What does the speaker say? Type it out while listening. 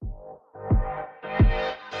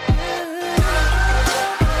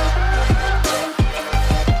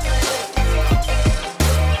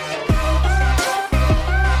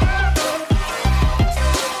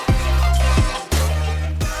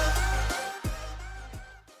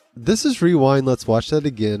This is Rewind, Let's Watch That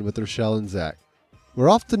Again with Rochelle and Zach.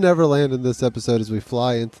 We're off to Neverland in this episode as we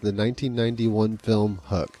fly into the 1991 film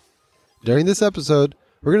Hook. During this episode,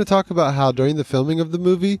 we're going to talk about how during the filming of the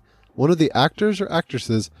movie, one of the actors or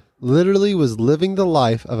actresses literally was living the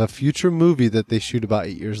life of a future movie that they shoot about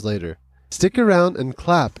 8 years later. Stick around and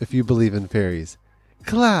clap if you believe in fairies.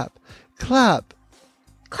 Clap! Clap!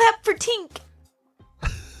 Clap for Tink!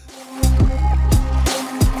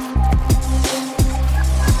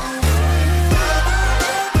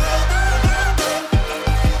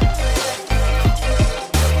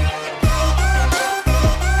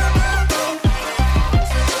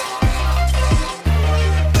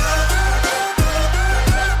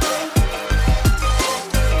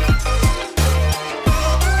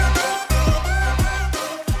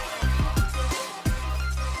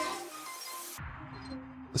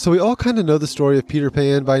 So we all kind of know the story of Peter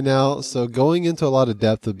Pan by now, so going into a lot of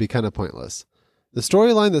depth would be kind of pointless. The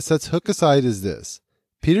storyline that sets Hook aside is this.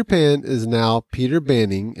 Peter Pan is now Peter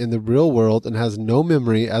Banning in the real world and has no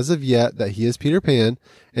memory as of yet that he is Peter Pan,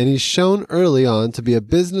 and he's shown early on to be a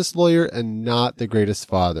business lawyer and not the greatest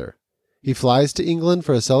father. He flies to England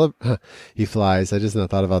for a He flies. I just not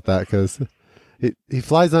thought about that because he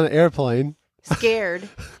flies on an airplane. Scared.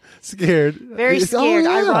 Scared. Very scared.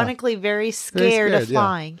 Oh, yeah. Ironically, very scared of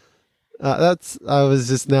flying. Yeah. I was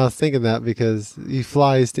just now thinking that because he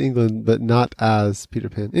flies to England, but not as Peter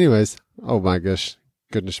Pan. Anyways, oh my gosh.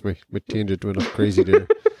 Goodness, my tangent went off crazy there.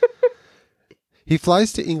 He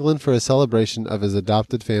flies to England for a celebration of his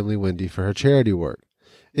adopted family, Wendy, for her charity work.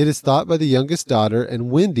 It is thought by the youngest daughter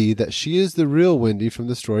and Wendy that she is the real Wendy from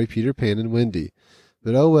the story Peter Pan and Wendy.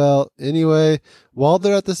 But oh well, anyway, while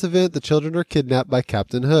they're at this event, the children are kidnapped by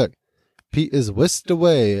Captain Hook. Pete is whisked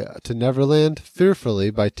away to Neverland fearfully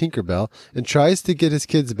by Tinkerbell and tries to get his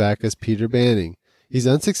kids back as Peter Banning. He's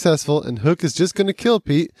unsuccessful and Hook is just going to kill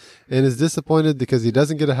Pete and is disappointed because he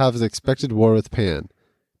doesn't get to have his expected war with Pan.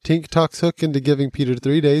 Tink talks Hook into giving Peter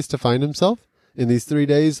 3 days to find himself. In these 3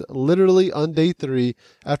 days, literally on day 3,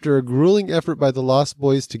 after a grueling effort by the Lost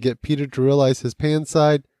Boys to get Peter to realize his Pan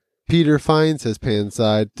side, Peter finds his Pan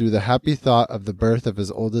side through the happy thought of the birth of his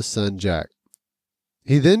oldest son, Jack.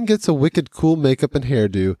 He then gets a wicked cool makeup and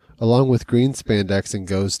hairdo, along with green spandex, and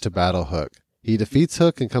goes to battle Hook. He defeats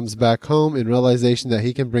Hook and comes back home in realization that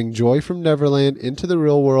he can bring joy from Neverland into the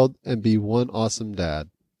real world and be one awesome dad.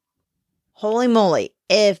 Holy moly.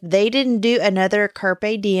 If they didn't do another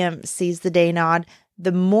Carpe Diem seize the day nod,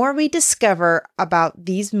 the more we discover about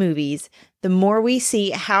these movies, the more we see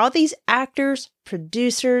how these actors,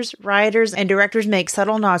 producers, writers, and directors make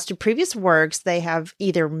subtle nods to previous works they have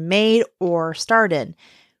either made or starred in.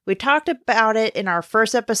 We talked about it in our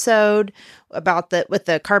first episode about with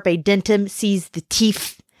the Carpe Diem seize the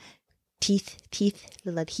teeth,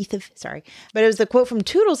 sorry. But it was the quote from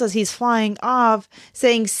Toodles as he's flying off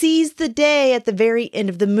saying, seize the day at the very end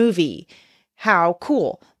of the movie. How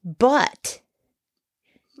cool. But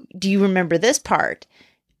do you remember this part?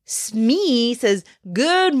 Smee says,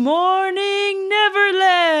 good morning,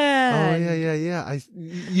 Neverland. Oh, yeah.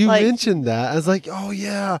 You mentioned that. I was like, oh,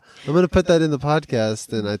 yeah. I'm going to put that in the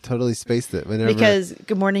podcast, and I totally spaced it. Because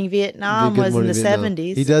Good Morning Vietnam was in the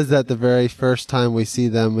 70s. He does that the very first time we see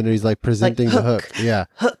them when he's like presenting the hook. Yeah.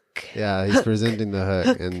 Hook. Yeah, he's presenting the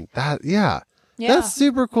hook. And that, yeah. That's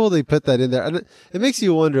super cool they put that in there. And it makes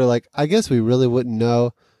you wonder, like, I guess we really wouldn't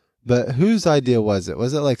know. But whose idea was it?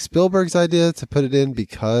 Was it like Spielberg's idea to put it in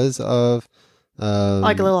because of...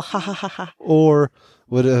 like a little ha ha ha ha. Or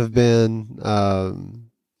would it have been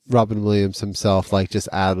Robin Williams himself, like just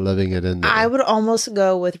ad-libbing it in there? I would almost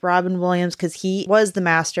go with Robin Williams because he was the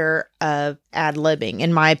master of ad-libbing,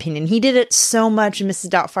 in my opinion. He did it so much in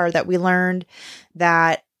Mrs. Doubtfire that we learned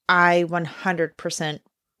that I 100%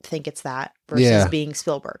 think it's that versus being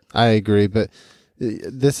Spielberg. I agree, but...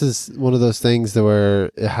 This is one of those things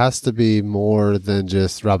where it has to be more than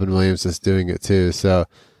just Robin Williams just doing it too. So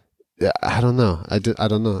I don't know. I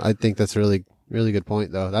don't know. I think that's a really, really good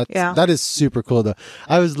point though. That is super cool though.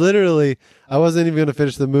 I wasn't even going to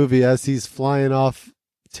finish the movie as he's flying off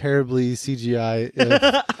terribly CGI.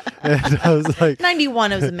 And I was like,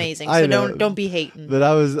 91 was amazing. So don't be hating. But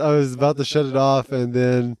I was about to shut it off and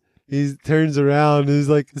then he turns around and he's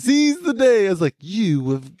like, seize the day. I was like, you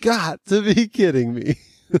have got to be kidding me.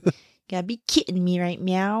 Gotta be kidding me, right?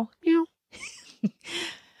 Meow. Meow.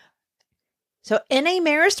 So, N.A.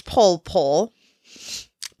 Marist Pol.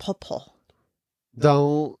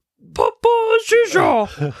 Don't. Papa Shisha.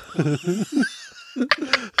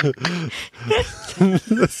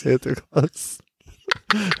 Santa Claus.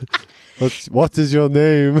 What is your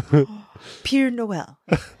name? Pierre Noel.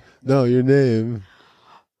 No, your name.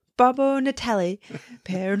 Babo Natali,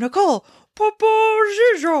 Père Nicole, Papa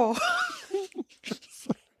Gijo.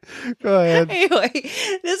 Go ahead. Anyway,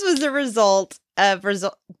 this was the result of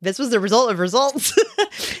results. This was the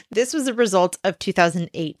result of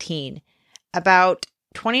 2018. About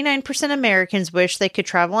 29% Americans wish they could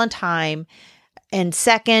travel in time, and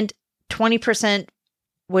second, 20%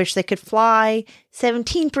 wish they could fly,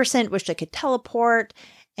 17% wish they could teleport,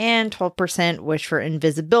 and 12% wish for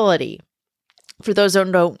invisibility. For those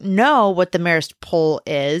who don't know what the Marist poll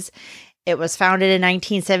is, it was founded in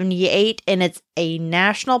 1978, and it's a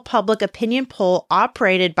national public opinion poll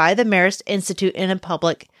operated by the Marist Institute in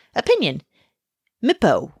Public Opinion.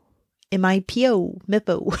 MIPO. M-I-P-O.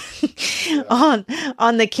 MIPO.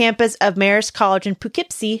 on the campus of Marist College in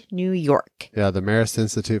Poughkeepsie, New York. Yeah, the Marist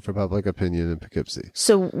Institute for Public Opinion in Poughkeepsie.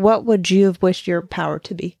 So what would you have wished your power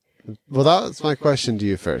to be? Well, that was my question to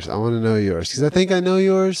you first. I want to know yours because I think I know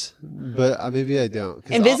yours, but maybe I don't.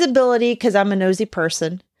 Invisibility, because I'm a nosy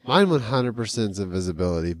person. Mine 100% is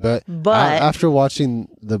invisibility, but after watching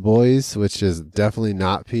The Boys, which is definitely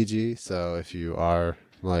not PG, so if you are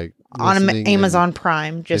like on Amazon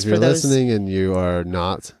Prime, just for those. If you're listening and you are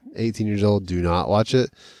not 18 years old, do not watch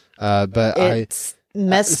it. But it's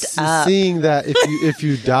messed up. Seeing that if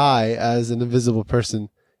you die as an invisible person,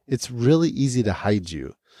 it's really easy to hide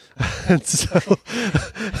you. And so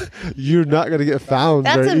you're not going to get found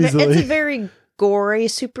very easily. It's a very gory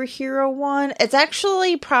superhero one. It's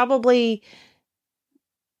actually probably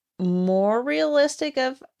more realistic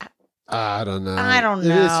of... I don't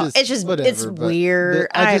know. It's weird.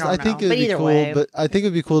 I think it'd be cool. But I think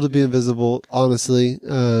it'd be cool to be invisible, honestly,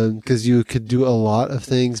 because you could do a lot of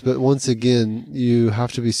things. But once again, you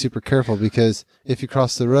have to be super careful because if you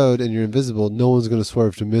cross the road and you're invisible, no one's going to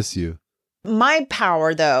swerve to miss you. My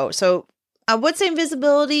power, though, so I would say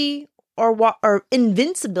invisibility or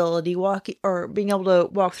invincibility, walking or being able to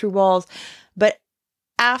walk through walls. But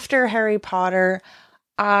after Harry Potter,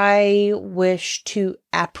 I wish to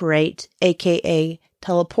apparate, aka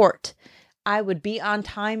teleport. I would be on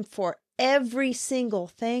time for every single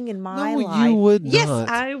thing in my life. No, you would not. Yes,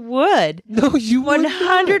 I would. No, you would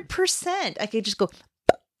 100%. I could just go.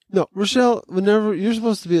 No, Rochelle, whenever you're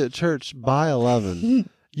supposed to be at church by 11,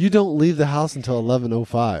 you don't leave the house until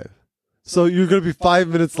 11:05. So you're going to be 5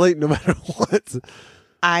 minutes late no matter what.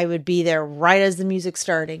 I would be there right as the music's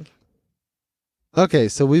starting. Okay,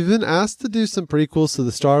 so we've been asked to do some prequels to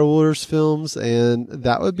the Star Wars films, and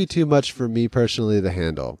that would be too much for me personally to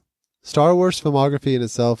handle. Star Wars filmography in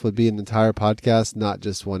itself would be an entire podcast, not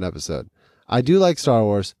just one episode. I do like Star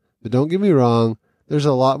Wars, but don't get me wrong, there's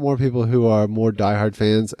a lot more people who are more diehard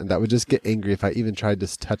fans, and that would just get angry if I even tried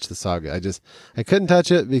to touch the saga. I couldn't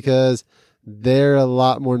touch it because they're a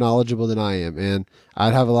lot more knowledgeable than I am, and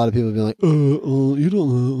I'd have a lot of people be like, you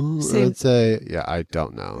don't know. I'd say, yeah, I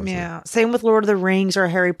don't know. Yeah, same with Lord of the Rings or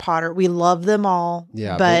Harry Potter. We love them all.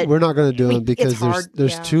 Yeah, but we're not going to do them because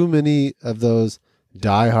there's too many of those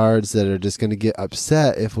diehards that are just going to get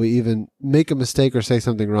upset if we even make a mistake or say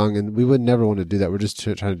something wrong, and we would never want to do that. We're just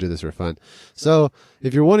trying to do this for fun. So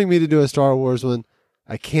if you're wanting me to do a Star Wars one,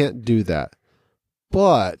 I can't do that.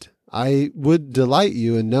 But I would delight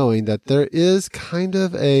you in knowing that there is kind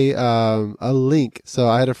of a link. So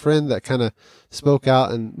I had a friend that kind of spoke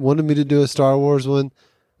out and wanted me to do a Star Wars one,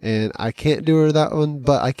 and I can't do her that one,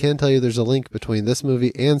 but I can tell you there's a link between this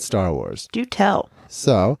movie and Star Wars. Do tell.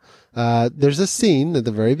 So there's a scene at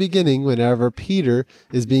the very beginning whenever Peter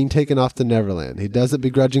is being taken off to Neverland. He does it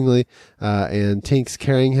begrudgingly, and Tink's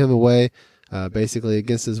carrying him away, basically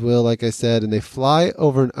against his will, like I said, and they fly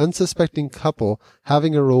over an unsuspecting couple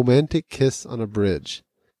having a romantic kiss on a bridge.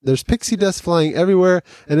 There's pixie dust flying everywhere,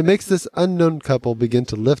 and it makes this unknown couple begin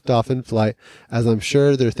to lift off in flight, as I'm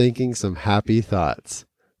sure they're thinking some happy thoughts.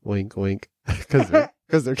 Wink, wink, because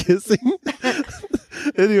they're kissing.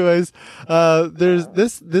 Anyways, there's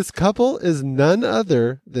this couple is none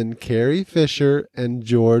other than Carrie Fisher and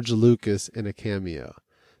George Lucas in a cameo.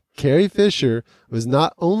 Carrie Fisher was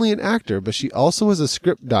not only an actor, but she also was a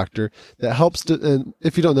script doctor that helps to, and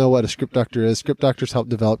if you don't know what a script doctor is, script doctors help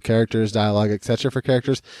develop characters, dialogue, etc. for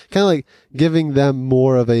characters, kind of like giving them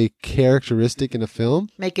more of a characteristic in a film.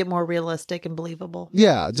 Make it more realistic and believable.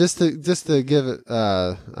 Yeah, just to give it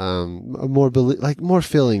a more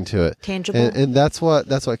feeling to it. Tangible. And that's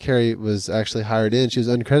what Carrie was actually hired in. She was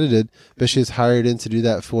uncredited, but she was hired in to do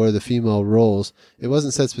that for the female roles. It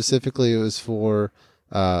wasn't said specifically it was for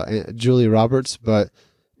Julia Roberts, but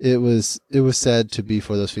it was said to be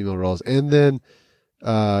for those female roles. And then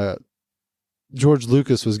George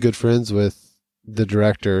Lucas was good friends with the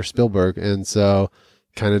director Spielberg, and so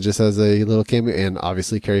kind of just as a little cameo, and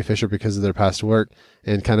obviously Carrie Fisher because of their past work,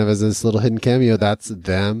 and kind of as this little hidden cameo, that's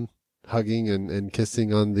them hugging and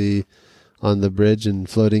kissing on the bridge and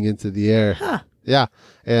floating into the air. Huh. Yeah.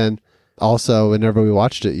 And also, whenever we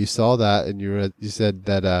watched it, you saw that, and you said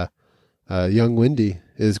that young Wendy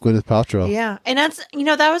is Gwyneth Paltrow. Yeah. And that's,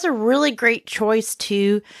 that was a really great choice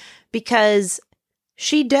too, because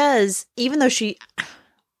she does, even though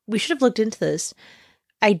we should have looked into this.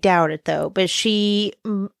 I doubt it though, but she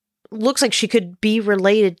looks like she could be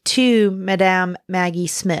related to Madame Maggie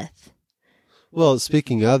Smith. Well,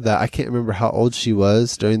 speaking of that, I can't remember how old she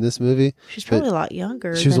was during this movie. She's probably a lot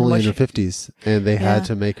younger. She was only in her 50s, and they had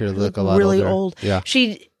to make her look a lot really older. Old. Yeah.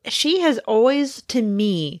 She has always, to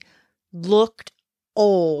me, looked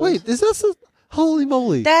old. Wait, is that holy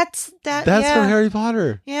moly? That's from Harry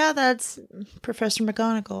Potter. Yeah, that's Professor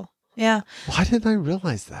McGonagall. Yeah. Why didn't I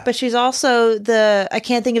realize that? But she's also I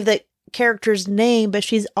can't think of the character's name, but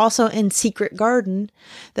she's also in Secret Garden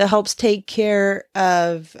that helps take care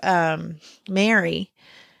of Mary.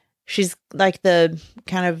 She's like the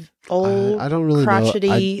kind of old, I don't really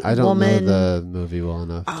crotchety know. I don't woman. know the movie well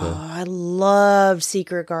enough. I love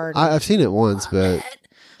Secret Garden. I've seen it once, but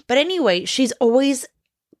anyway, she's always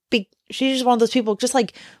she's just one of those people, just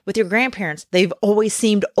like with your grandparents, they've always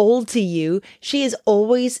seemed old to you. She has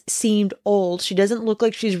always seemed old. She doesn't look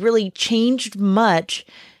like she's really changed much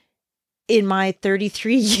in my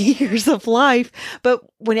 33 years of life. But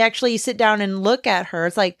when you actually sit down and look at her,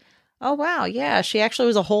 it's like, oh, wow. Yeah, she actually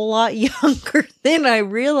was a whole lot younger than I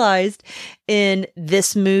realized in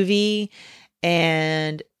this movie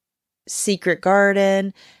and Secret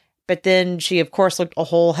Garden. But then she, of course, looked a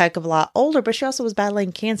whole heck of a lot older, but she also was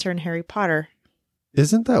battling cancer in Harry Potter.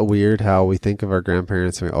 Isn't that weird how we think of our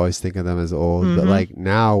grandparents and we always think of them as old? Mm-hmm. But like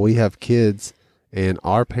now we have kids and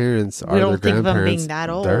our parents are their grandparents. We don't think of them being that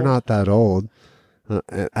old. They're not that old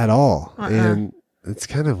at all. And it's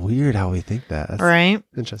kind of weird how we think that. That's right.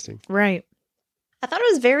 Interesting. Right. I thought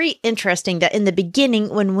it was very interesting that in the beginning,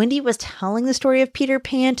 when Wendy was telling the story of Peter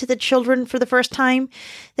Pan to the children for the first time,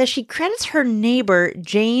 that she credits her neighbor,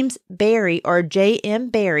 James Barrie, or J.M.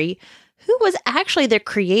 Barrie, who was actually the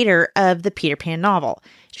creator of the Peter Pan novel.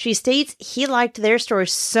 She states he liked their story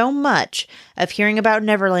so much of hearing about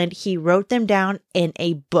Neverland, he wrote them down in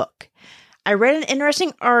a book. I read an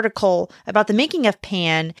interesting article about the making of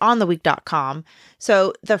Pan on theweek.com.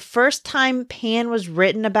 So the first time Pan was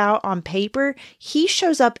written about on paper, he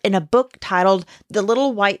shows up in a book titled The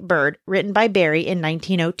Little White Bird, written by Barrie in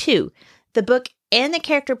 1902. The book and the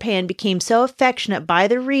character Pan became so affectionate by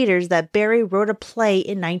the readers that Barrie wrote a play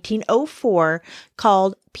in 1904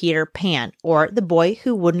 called Peter Pan, or The Boy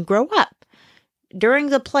Who Wouldn't Grow Up. During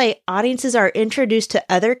the play, audiences are introduced to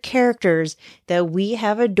other characters that we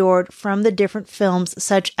have adored from the different films,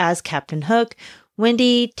 such as Captain Hook,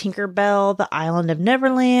 Wendy, Tinker Bell, The Island of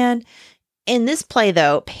Neverland. In this play,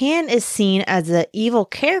 though, Pan is seen as the evil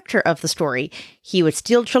character of the story. He would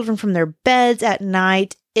steal children from their beds at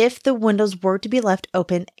night if the windows were to be left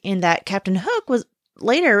open, and that Captain Hook was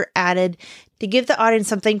later added to give the audience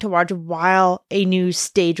something to watch while a new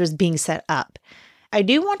stage was being set up. I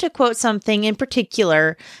do want to quote something in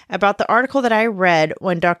particular about the article that I read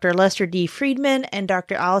when Dr. Lester D. Friedman and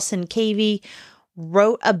Dr. Allison Cavey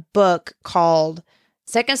wrote a book called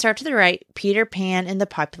Second Star to the Right, Peter Pan in the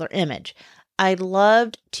Popular Image. I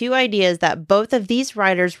loved two ideas that both of these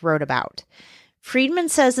writers wrote about. Friedman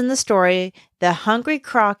says in the story, the hungry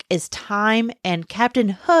croc is time and Captain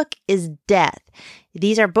Hook is death.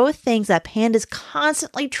 These are both things that Pan is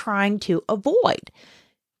constantly trying to avoid.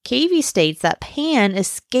 Cavey states that Pan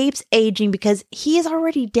escapes aging because he is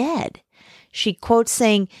already dead. She quotes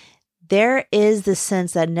saying, there is the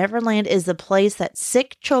sense that Neverland is the place that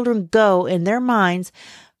sick children go in their minds,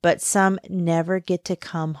 but some never get to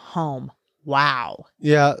come home. Wow.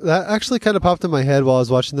 Yeah, that actually kind of popped in my head while I was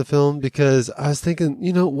watching the film because I was thinking,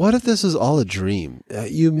 what if this was all a dream?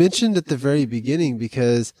 You mentioned at the very beginning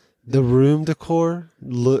because the room decor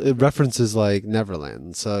it references like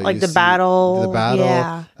Neverland, so like the battle.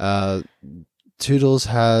 Yeah. Toodles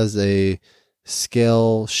has a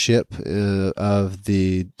scale ship of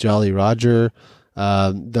the Jolly Roger.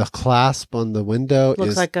 The clasp on the window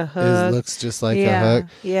looks like a hook. Looks just like a hook.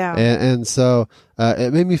 Yeah. And so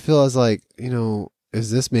it made me feel as like,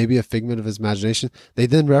 is this maybe a figment of his imagination? They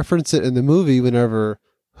then reference it in the movie whenever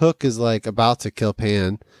Hook is like about to kill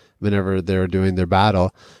Pan, whenever they're doing their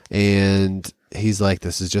battle. And he's like,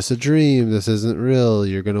 this is just a dream. This isn't real.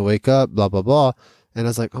 You're going to wake up, blah, blah, blah. And I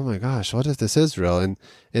was like, oh my gosh, what if this is real? And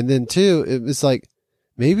then too, it was like,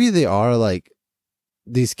 maybe they are like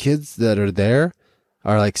these kids that are there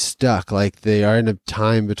are like stuck, like they are in a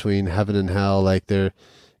time between heaven and hell, like they're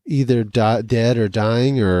either dead or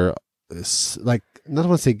dying, or like, I don't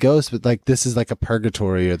want to say ghosts, but like this is like a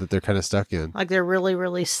purgatory or that they're kind of stuck in. Like they're really,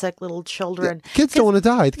 really sick little children. Yeah, kids don't want to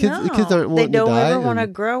die. The kids aren't wanting to die. They don't ever want to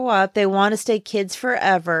grow up. They want to stay kids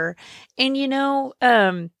forever. And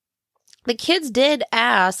the kids did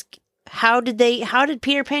ask, how did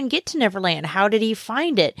Peter Pan get to Neverland? How did he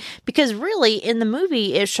find it? Because really, in the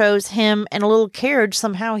movie, it shows him in a little carriage.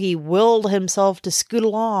 Somehow he willed himself to scoot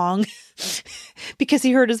along because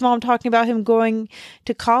he heard his mom talking about him going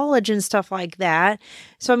to college and stuff like that.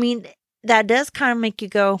 So, I mean, that does kind of make you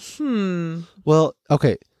go, Well,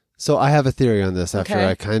 okay. So I have a theory on this after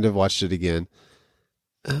I kind of watched it again.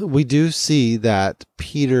 We do see that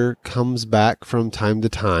Peter comes back from time to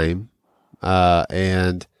time,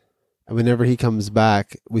 and whenever he comes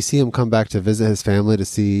back, we see him come back to visit his family to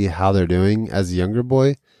see how they're doing as a younger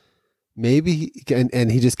boy. Maybe,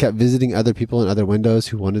 and he just kept visiting other people in other windows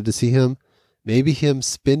who wanted to see him. Maybe him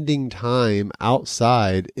spending time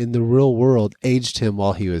outside in the real world aged him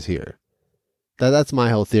while he was here. That's my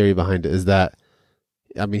whole theory behind it, is that,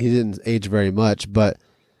 I mean, he didn't age very much, but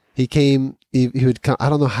he came, he would come, I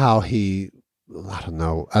don't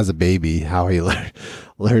know, as a baby, how he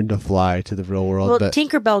learned to fly to the real world. Well, but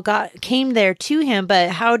Tinkerbell came there to him, but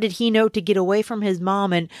how did he know to get away from his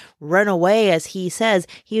mom and run away? As he says,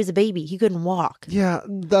 he was a baby. He couldn't walk. Yeah,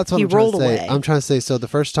 that's what I'm trying to say. I'm trying to say, so the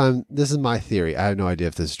first time, this is my theory. I have no idea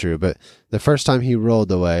if this is true, but the first time he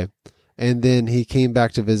rolled away, and then he came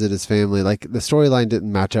back to visit his family. Like, the storyline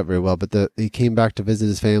didn't match up very well, but he came back to visit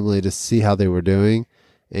his family to see how they were doing,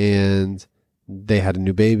 and they had a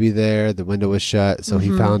new baby there. The window was shut, so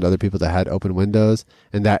he found other people that had open windows,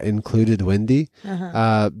 and that included Wendy.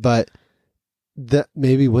 But that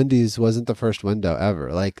maybe Wendy's wasn't the first window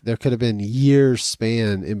ever. Like, there could have been years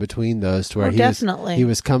span in between those to where he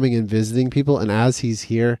was coming and visiting people, and as he's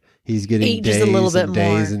here, he's getting days, a little bit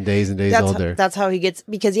days and days and days older. That's how he gets,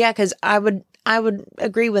 because I would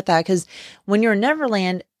agree with that, because when you're in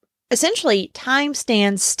Neverland, essentially time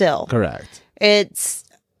stands still. Correct. It's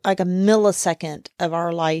like a millisecond of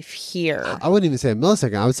our life here. I wouldn't even say a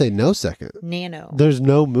millisecond. I would say no second. Nano. There's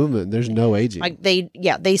no movement. There's no aging. Like they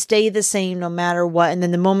stay the same no matter what. And then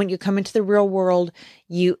the moment you come into the real world,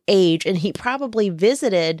 you age. And he probably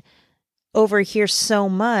visited over here so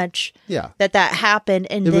much that happened.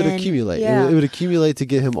 And it would accumulate. Yeah. It would accumulate to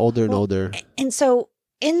get him older and older. And so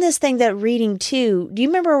in this thing, that reading too, do you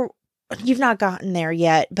remember, you've not gotten there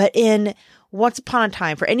yet, but in Once Upon a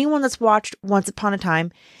Time, for anyone that's watched Once Upon a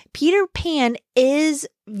Time, Peter Pan is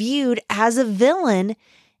viewed as a villain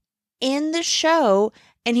in the show,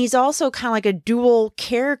 and he's also kind of like a dual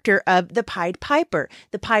character of the Pied Piper.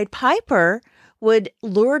 The Pied Piper would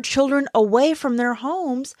lure children away from their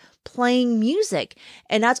homes playing music.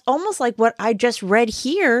 And that's almost like what I just read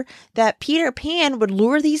here, that Peter Pan would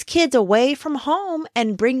lure these kids away from home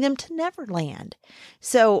and bring them to Neverland.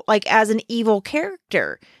 So, like, as an evil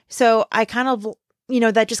character. So I kind of,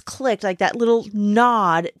 that just clicked, like that little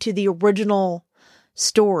nod to the original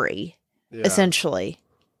story, essentially,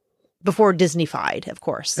 before Disney-fied, of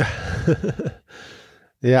course.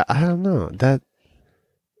 Yeah, I don't know.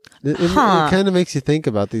 It kind of makes you think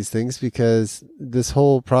about these things, because this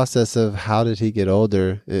whole process of how did he get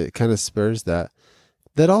older, it kind of spurs that.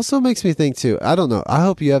 That also makes me think too. I don't know. I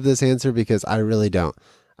hope you have this answer, because I really don't.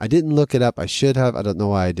 I didn't look it up. I should have. I don't know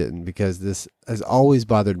why I didn't, because this has always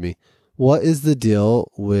bothered me. What is the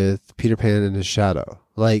deal with Peter Pan and his shadow?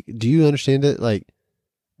 Like, do you understand it? Like,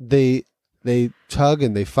 they tug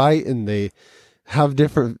and they fight and they have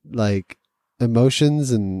different, like,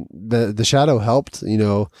 emotions, and the shadow helped,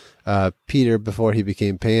 Peter, before he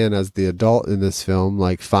became Pan as the adult in this film,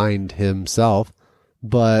 like, find himself.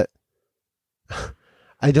 But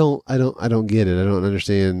I don't get it. I don't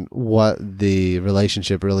understand what the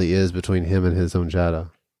relationship really is between him and his own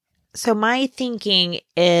shadow. So my thinking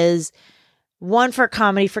is, one, for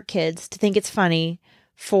comedy for kids, to think it's funny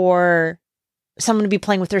for someone to be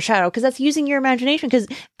playing with their shadow, because that's using your imagination. Because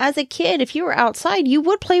as a kid, if you were outside, you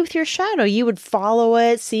would play with your shadow. You would follow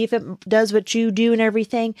it, see if it does what you do and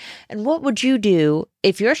everything. And what would you do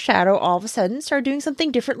if your shadow all of a sudden started doing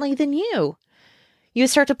something differently than you? You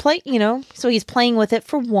start to play, so he's playing with it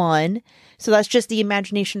for one. So that's just the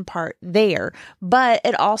imagination part there. But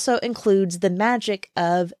it also includes the magic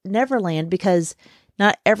of Neverland, because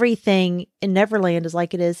not everything in Neverland is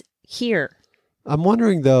like it is here. I'm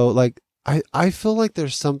wondering though, like, I feel like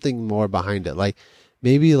there's something more behind it. Like,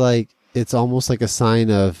 maybe like it's almost like a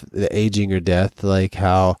sign of the aging or death, like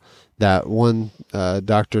how that one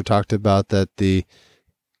doctor talked about, that the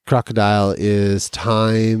Crocodile is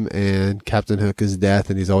time and Captain Hook is death,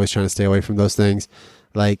 and he's always trying to stay away from those things.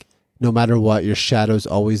 Like, no matter what, your shadow's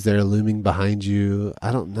always there looming behind you.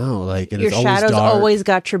 I don't know. Like, and Your it's always shadow's dark. always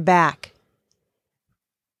got your back.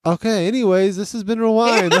 Okay, anyways, this has been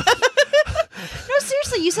Rewind. No,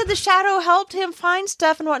 seriously, you said the shadow helped him find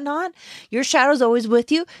stuff and whatnot. Your shadow's always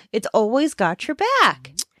with you. It's always got your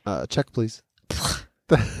back. Check, please.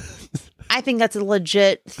 I think that's a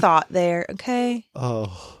legit thought there, okay?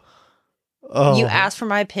 Oh. You asked for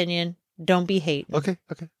my opinion. Don't be hating. Okay.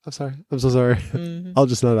 I'm sorry. I'm so sorry. Mhm. I'll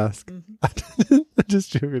just not ask. Mhm.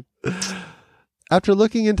 Just joking. After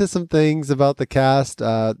looking into some things about the cast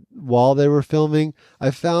while they were filming,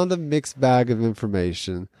 I found a mixed bag of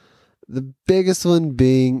information. The biggest one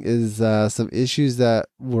being is some issues that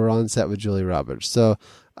were on set with Julie Roberts. So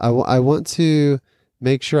I want to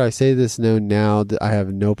make sure I say this now that I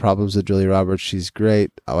have no problems with Julie Roberts. She's great.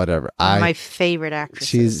 Whatever. My favorite actress.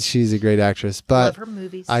 She's a great actress, but love her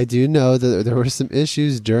movies. I do know that there were some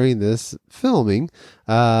issues during this filming.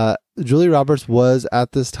 Julie Roberts was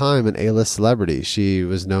at this time an A-list celebrity. She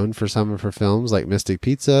was known for some of her films like Mystic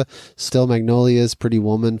Pizza, Still Magnolias, Pretty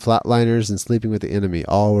Woman, Flatliners, and Sleeping with the Enemy.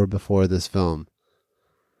 All were before this film.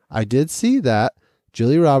 I did see that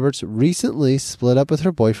Julie Roberts recently split up with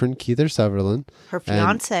her boyfriend, Keith Sutherland. Her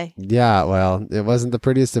fiance. Yeah, well, it wasn't the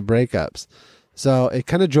prettiest of breakups. So it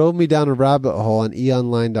kind of drove me down a rabbit hole on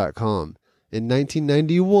eonline.com. In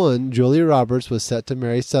 1991, Julia Roberts was set to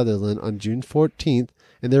marry Sutherland on June 14th,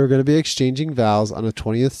 and they were going to be exchanging vows on a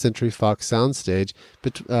 20th Century Fox soundstage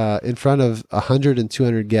in front of 100 and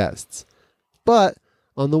 200 guests. But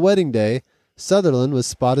on the wedding day, Sutherland was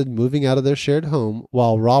spotted moving out of their shared home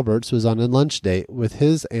while Roberts was on a lunch date with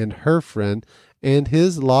his and her friend and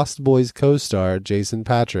his Lost Boys co-star, Jason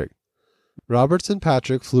Patric. Roberts and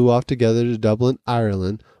Patrick flew off together to Dublin,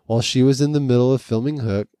 Ireland, while she was in the middle of filming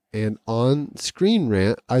Hook, and on Screen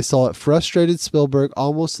Rant, I saw it frustrated Spielberg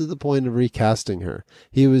almost to the point of recasting her.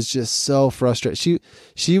 He was just so frustrated.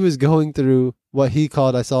 She was going through what he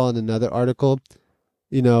called, I saw in another article,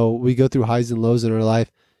 we go through highs and lows in our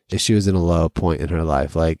life. She was in a low point in her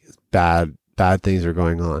life, like bad things are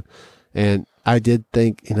going on. And I did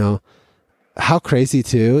think, how crazy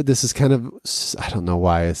too. This is kind of, I don't know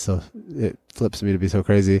why it flips me to be so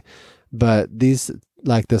crazy, but this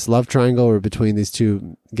love triangle were between these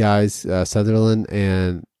two guys, Sutherland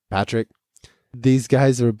and Patrick. These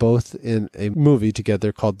guys were both in a movie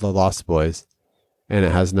together called The Lost Boys, and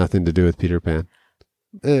it has nothing to do with Peter Pan.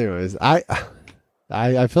 Anyways,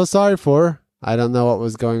 I feel sorry for her. I don't know what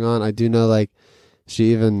was going on. I do know,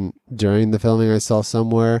 she even, during the filming, I saw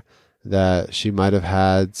somewhere that she might have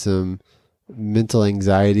had some mental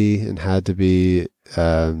anxiety and had to be,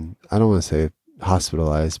 I don't want to say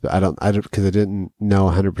hospitalized, but I don't, because I didn't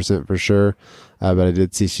know 100% for sure. But I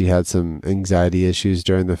did see she had some anxiety issues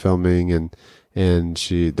during the filming, and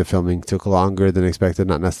the filming took longer than expected,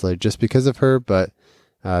 not necessarily just because of her, but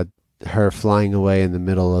her flying away in the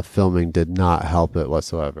middle of filming did not help it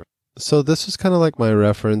whatsoever. So this was kind of like my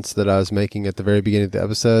reference that I was making at the very beginning of the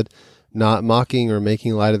episode, not mocking or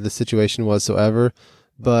making light of the situation whatsoever,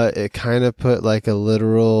 but it kind of put like a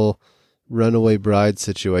literal runaway bride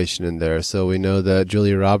situation in there. So we know that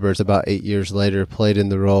Julia Roberts, about 8 years later, played in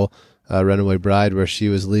the role Runaway Bride, where she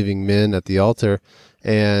was leaving men at the altar.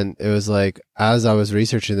 And it was like, as I was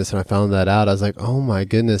researching this and I found that out, I was like, oh my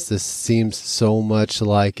goodness, this seems so much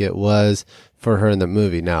like it was for her in the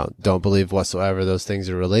movie. Now, don't believe whatsoever those things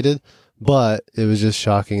are related, but it was just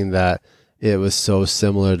shocking that it was so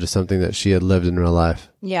similar to something that she had lived in real life.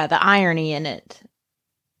 Yeah, the irony in it.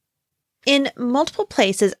 In multiple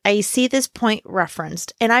places, I see this point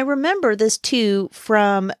referenced, and I remember this too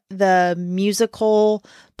from the musical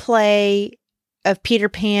play of Peter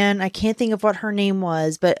Pan. I can't think of what her name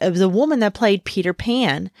was, but it was a woman that played Peter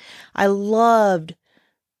Pan. I loved,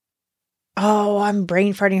 I'm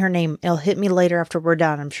brain farting her name. It'll hit me later after we're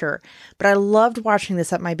done, I'm sure. But I loved watching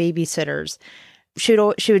this at my babysitter's. She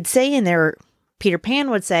would say in there, Peter Pan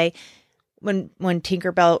would say, when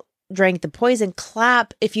Tinkerbell drank the poison,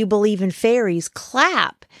 clap if you believe in fairies,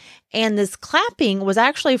 clap. And this clapping was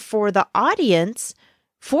actually for the audience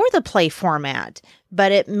for the play format,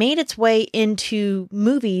 but it made its way into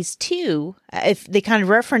movies too. If they kind of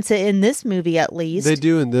reference it in this movie, at least they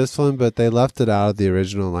do in this one, but they left it out of the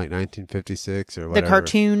original, like 1956 or whatever. The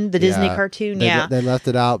cartoon, the Disney cartoon. They left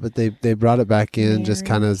it out, but they brought it back in just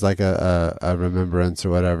kind of as like a remembrance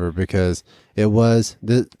or whatever, because it was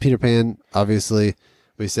the Peter Pan. Obviously,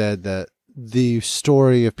 we said that the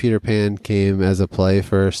story of Peter Pan came as a play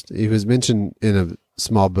first. He was mentioned in a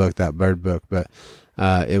small book, that Bird book, but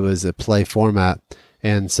it was a play format.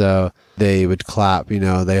 And so they would clap,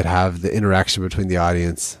 they'd have the interaction between the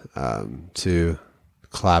audience to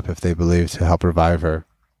clap if they believed to help revive her.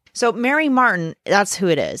 So Mary Martin, that's who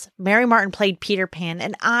it is. Mary Martin played Peter Pan,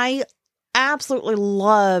 and I absolutely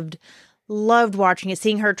loved watching it,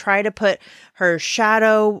 seeing her try to put her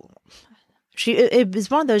shadow. It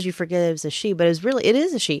was one of those you forget it was a she, but it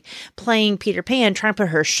is a she playing Peter Pan, trying to put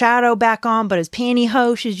her shadow back on, but his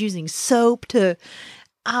pantyhose, she's using soap to.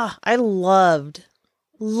 I loved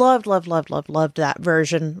that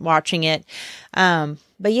version watching it.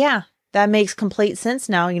 But yeah, that makes complete sense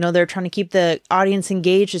now. They're trying to keep the audience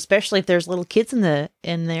engaged, especially if there's little kids in there.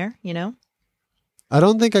 I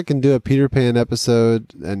don't think I can do a Peter Pan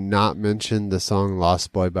episode and not mention the song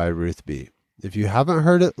Lost Boy by Ruth B. If you haven't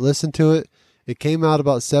heard it, listen to it. It came out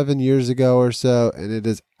about 7 years ago or so, and it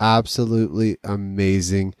is absolutely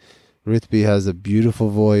amazing. Ruth B has a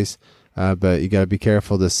beautiful voice, but you got to be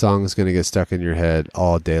careful. This song is going to get stuck in your head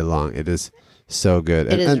all day long. It is so good.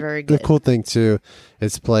 It is very good. The cool thing too,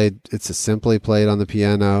 it's simply played on the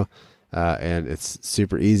piano, and it's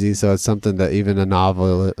super easy. So it's something that even a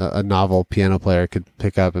novel piano player could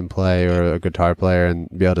pick up and play, or a guitar player, and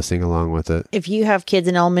be able to sing along with it. If you have kids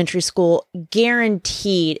in elementary school,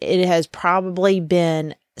 guaranteed it has probably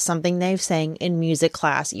been something they've sang in music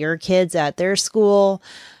class. Your kids at their school,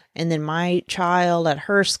 and then my child at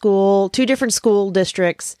her school, 2 different school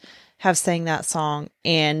districts have sang that song,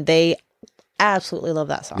 and they absolutely love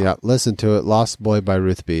that song. Yeah, listen to it. Lost Boy by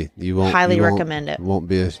Ruth B. You won't recommend it. Won't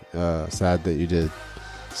be sad that you did.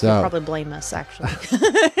 So you'll probably blame us, actually.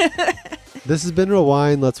 This has been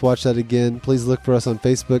Rewind. Let's watch that again. Please look for us on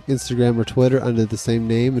Facebook, Instagram, or Twitter under the same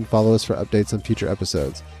name, and follow us for updates on future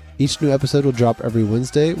episodes. Each new episode will drop every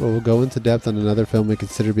Wednesday, where we'll go into depth on another film we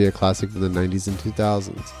consider to be a classic from the 90s and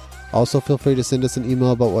 2000s. Also, feel free to send us an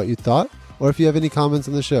email about what you thought, or if you have any comments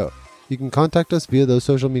on the show. You can contact us via those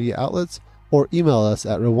social media outlets, or email us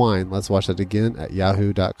at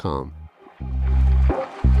rewindletswatchthatagain@yahoo.com.